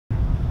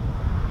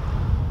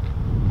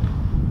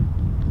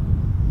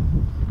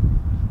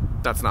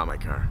That's not my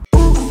car.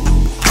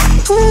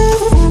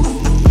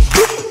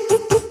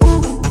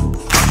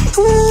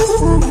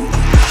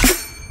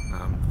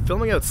 I'm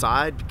filming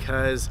outside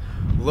because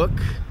look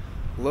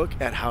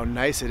at how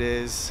nice it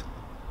is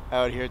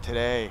out here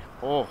today.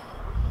 Oh,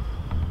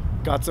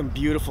 got some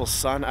beautiful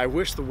sun. I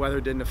wish the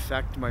weather didn't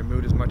affect my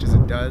mood as much as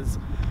it does,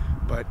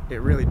 but it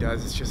really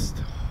does.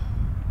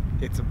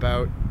 It's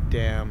about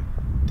damn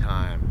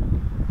time.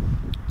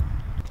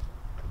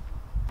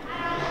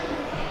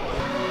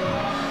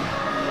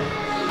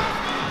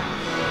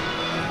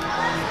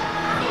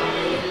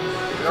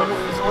 So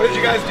what did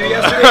you guys do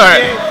yesterday? All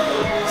right.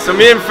 So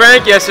me and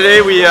Frank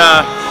yesterday, we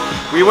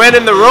went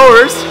in the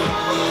rowers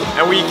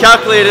and we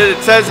calculated,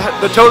 it says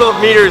the total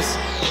of meters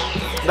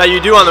that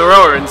you do on the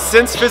rower, and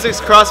since Physics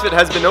CrossFit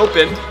has been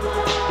opened,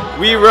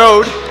 we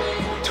rowed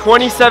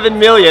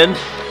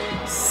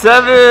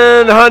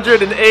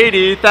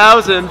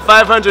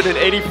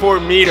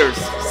 27,780,584 meters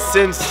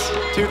since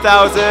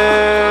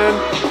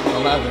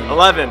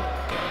 2011.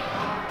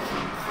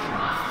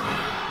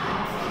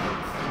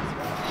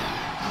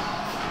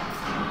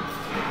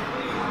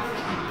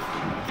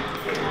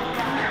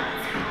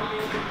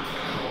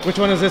 Which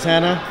one is this,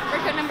 Hannah?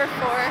 Workout number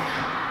 4.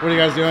 What are you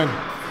guys doing? 9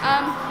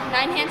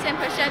 handstand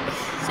push-ups,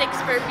 6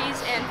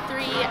 burpees, and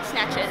 3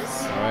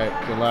 snatches. All right,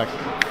 good luck.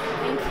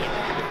 Thank you.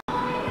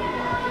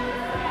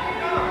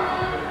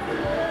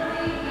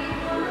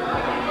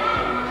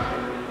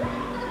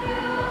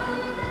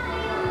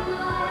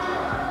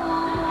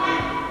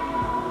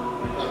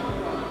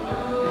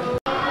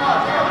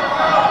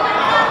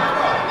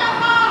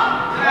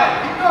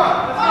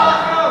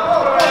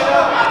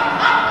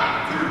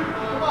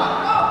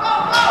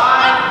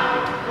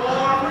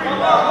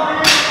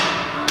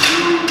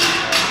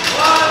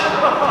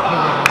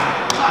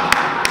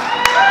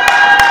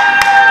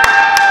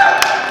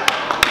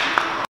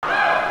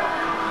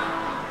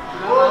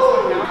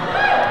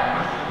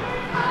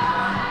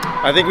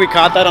 I think we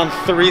caught that on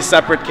 3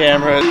 separate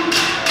cameras. I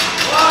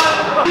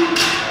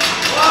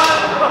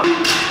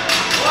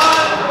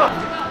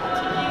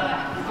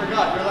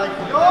forgot, you're like,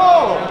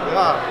 no!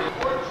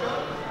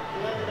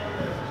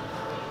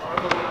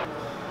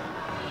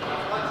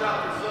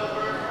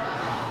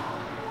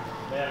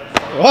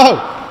 Yeah. Whoa!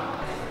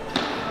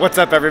 What's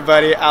up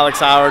everybody? Alex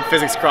Howard,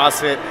 Physics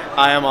CrossFit.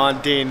 I am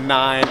on day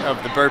 9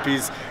 of the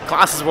burpees.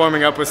 Class is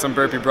warming up with some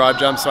burpee broad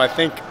jumps, so I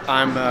think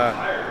I'm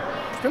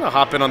gonna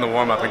hop in on the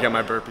warm-up and get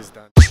my burpees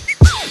done.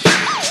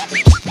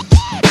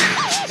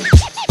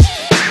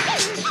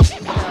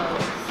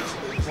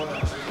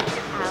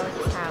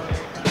 Alex Howard.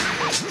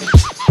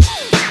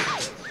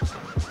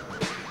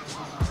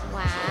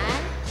 1,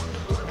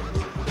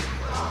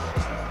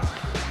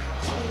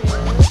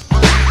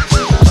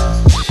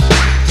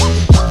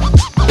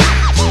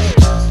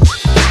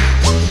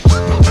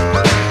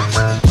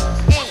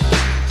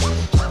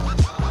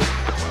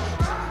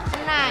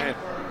 2, 9.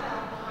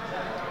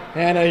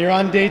 Hannah, you're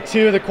on day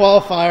 2 of the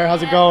qualifier.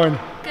 How's it going?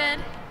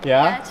 Good. Yeah?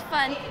 Yeah, it's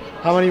fun.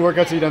 How many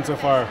workouts have you done so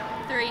far?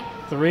 3.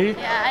 3?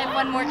 Yeah, I have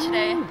 1 more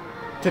today.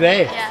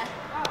 Today? Yeah.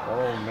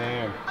 Oh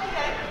man.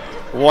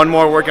 One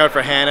more workout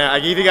for Hannah.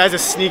 I gave you guys a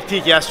sneak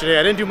peek yesterday.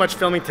 I didn't do much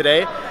filming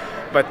today,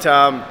 but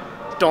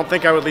don't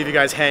think I would leave you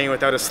guys hanging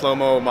without a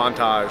slow-mo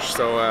montage.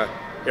 So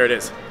here it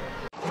is.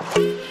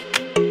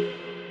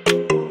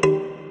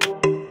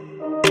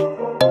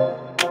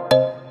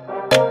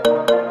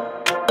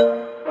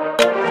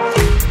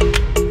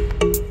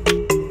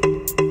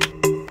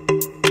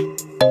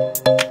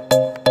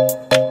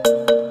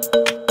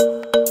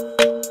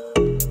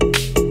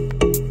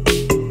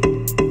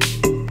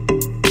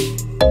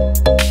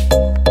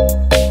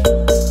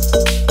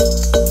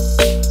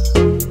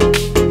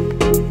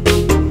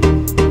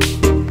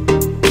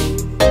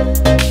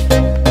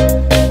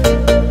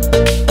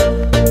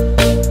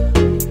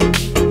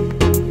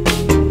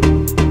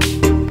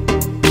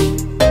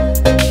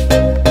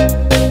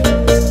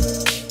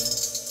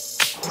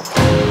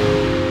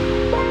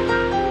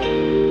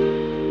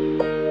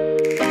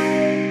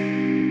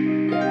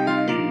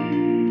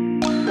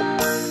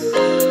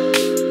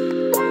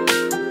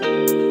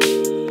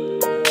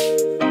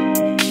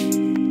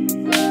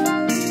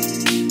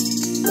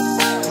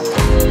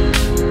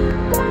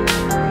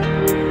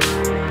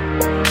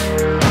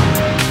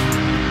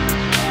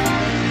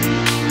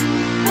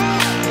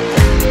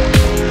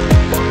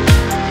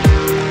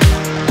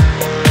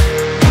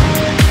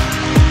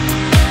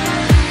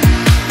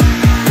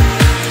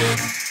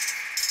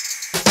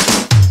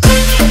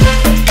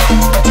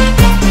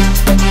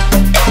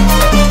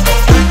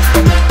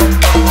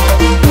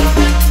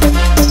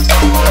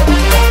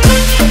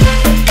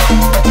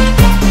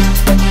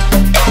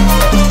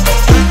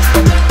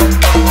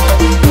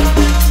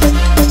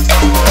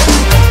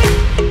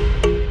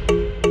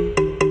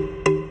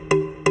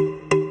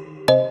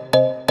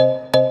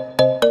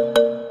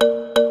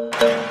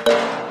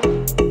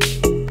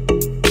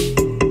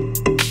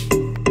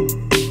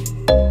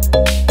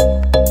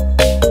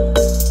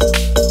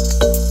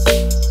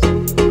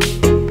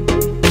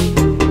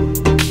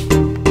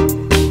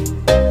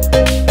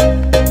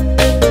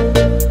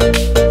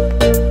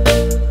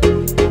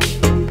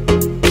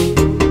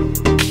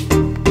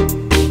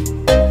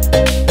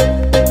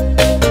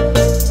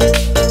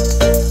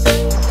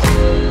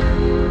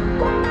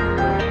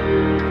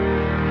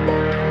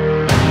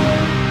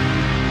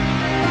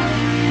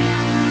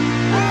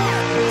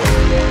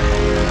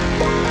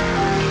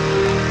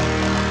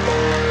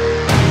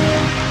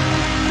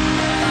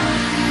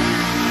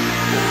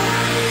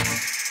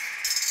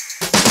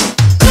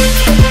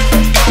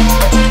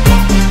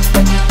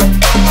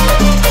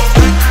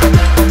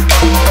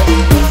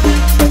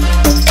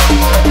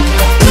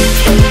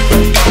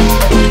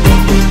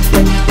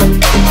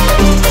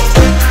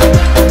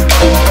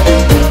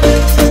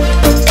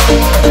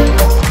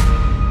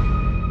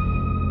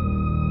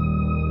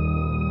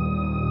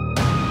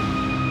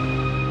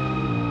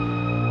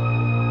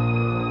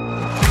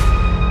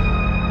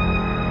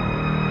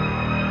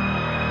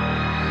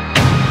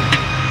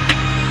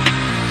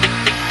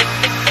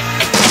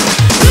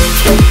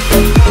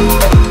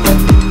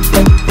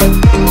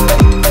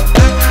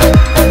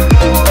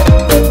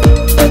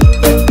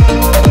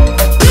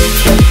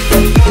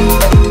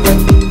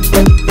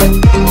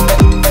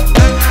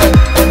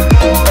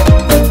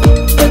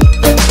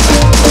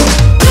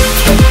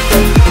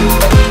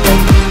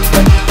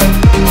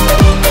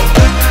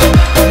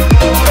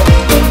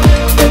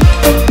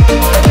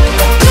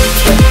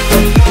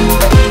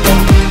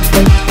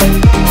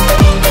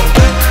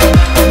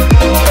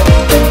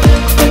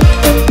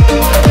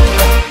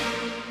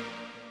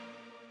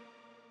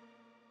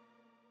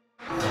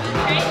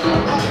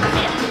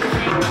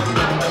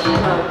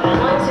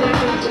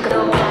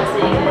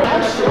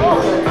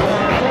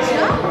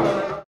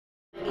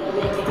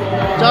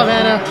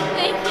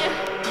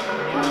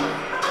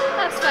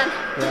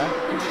 Yeah.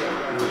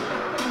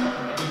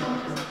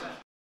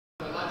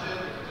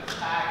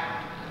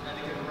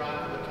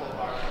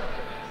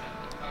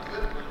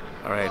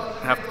 All right,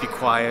 I have to be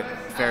quiet.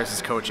 Ferris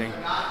is coaching.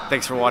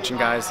 Thanks for watching,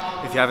 guys.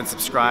 If you haven't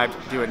subscribed,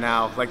 do it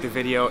now. Like the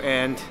video,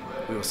 and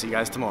we will see you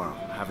guys tomorrow.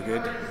 Have a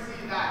good.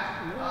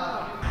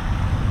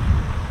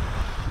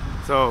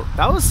 So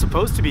that was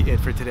supposed to be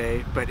it for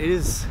today, but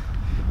it's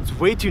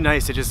way too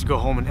nice to just go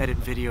home and edit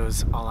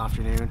videos all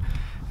afternoon.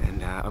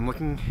 And I'm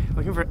looking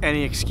for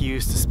any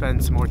excuse to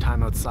spend some more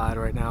time outside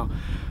right now.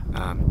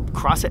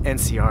 CrossFit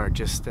NCR,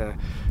 just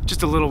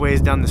a little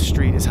ways down the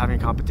street, is having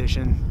a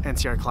competition,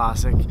 NCR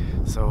Classic.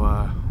 So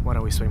why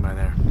don't we swing by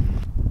there?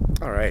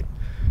 All right,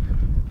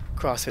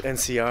 CrossFit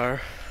NCR,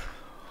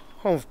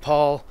 home of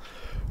Paul,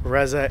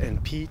 Reza,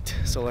 and Pete.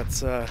 So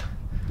let's go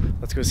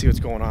see what's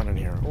going on in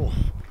here. Oh.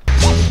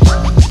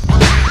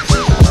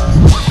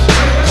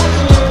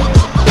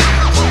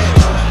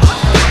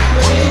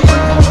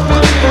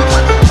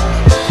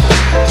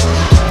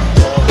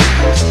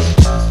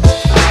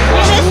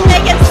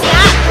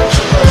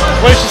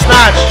 What did she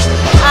snatch?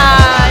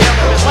 I don't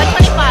know,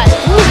 125.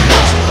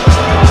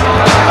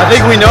 I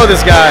think we know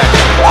this guy.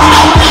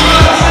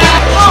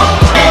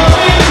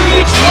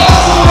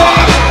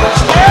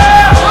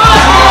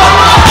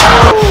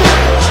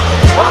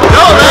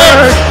 No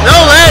legs! No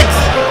legs!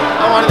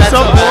 I wanted that so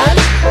bad.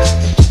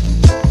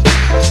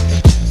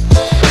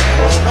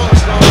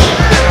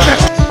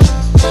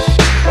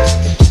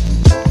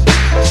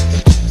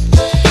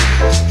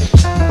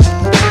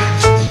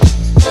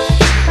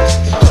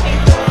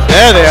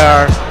 There they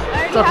are.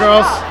 What's up,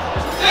 girls?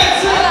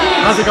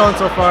 How's it going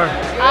so far?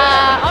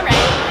 All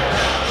right.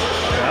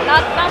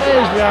 Not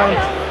There's John.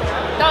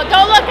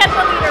 Don't look at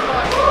the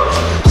leaderboard.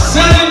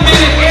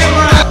 7-minute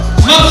AMRAP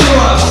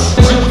muscle ups.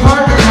 Your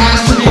partner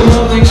has to be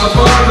holding a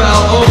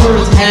barbell over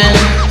his head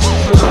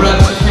for the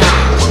reps to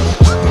count.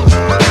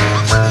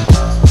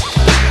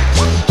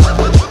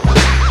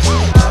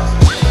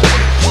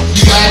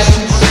 You guys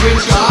can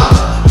switch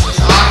off as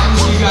often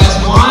as you guys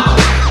want.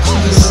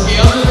 For the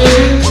scale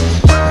division,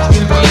 it's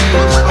going to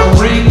be a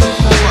ring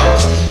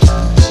pull-up.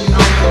 So you know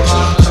the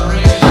bottom of the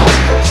ring.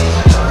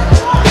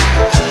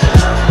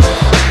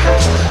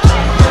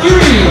 3, 2,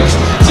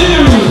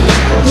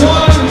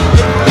 1,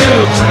 go.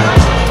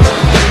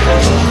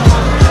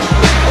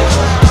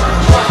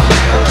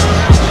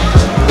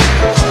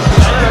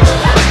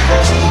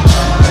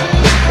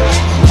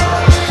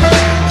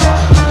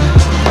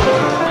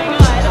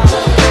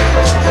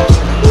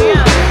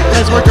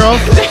 Nice work, girls.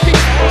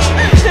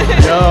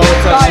 Yo,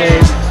 what's up,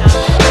 Kate?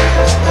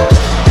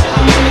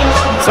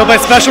 So by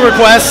special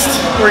request,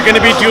 we're going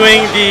to be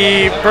doing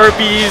the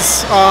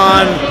burpees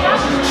on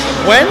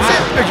Wednesday.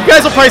 You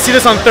guys will probably see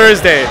this on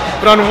Thursday,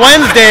 but on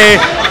Wednesday,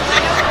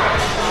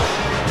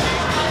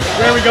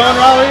 where are we going,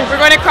 Raleigh? We're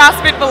going to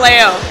CrossFit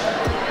Vallejo.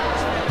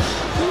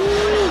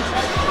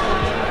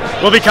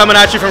 We'll be coming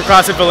at you from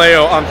CrossFit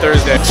Vallejo on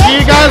Thursday. See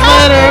you guys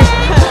later.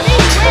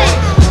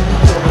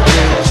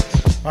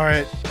 All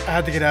right, I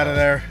had to get out of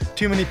there.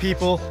 Too many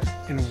people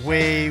and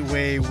way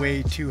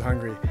too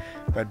hungry.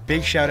 But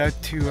big shout out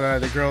to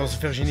the girls,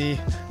 Virginie,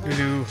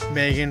 Lulu,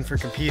 Megan, for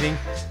competing.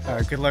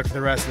 Good luck for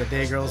the rest of the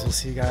day, girls. We'll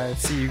see you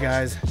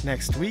guys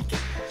next week.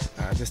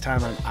 This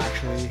time I'm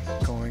actually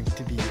going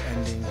to be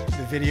ending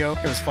the video.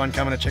 It was fun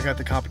coming to check out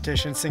the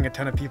competition, seeing a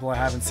ton of people I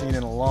haven't seen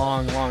in a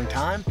long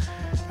time.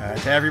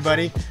 To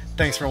everybody,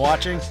 thanks for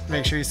watching.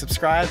 Make sure you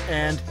subscribe,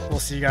 and we'll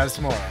see you guys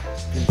tomorrow.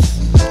 Peace.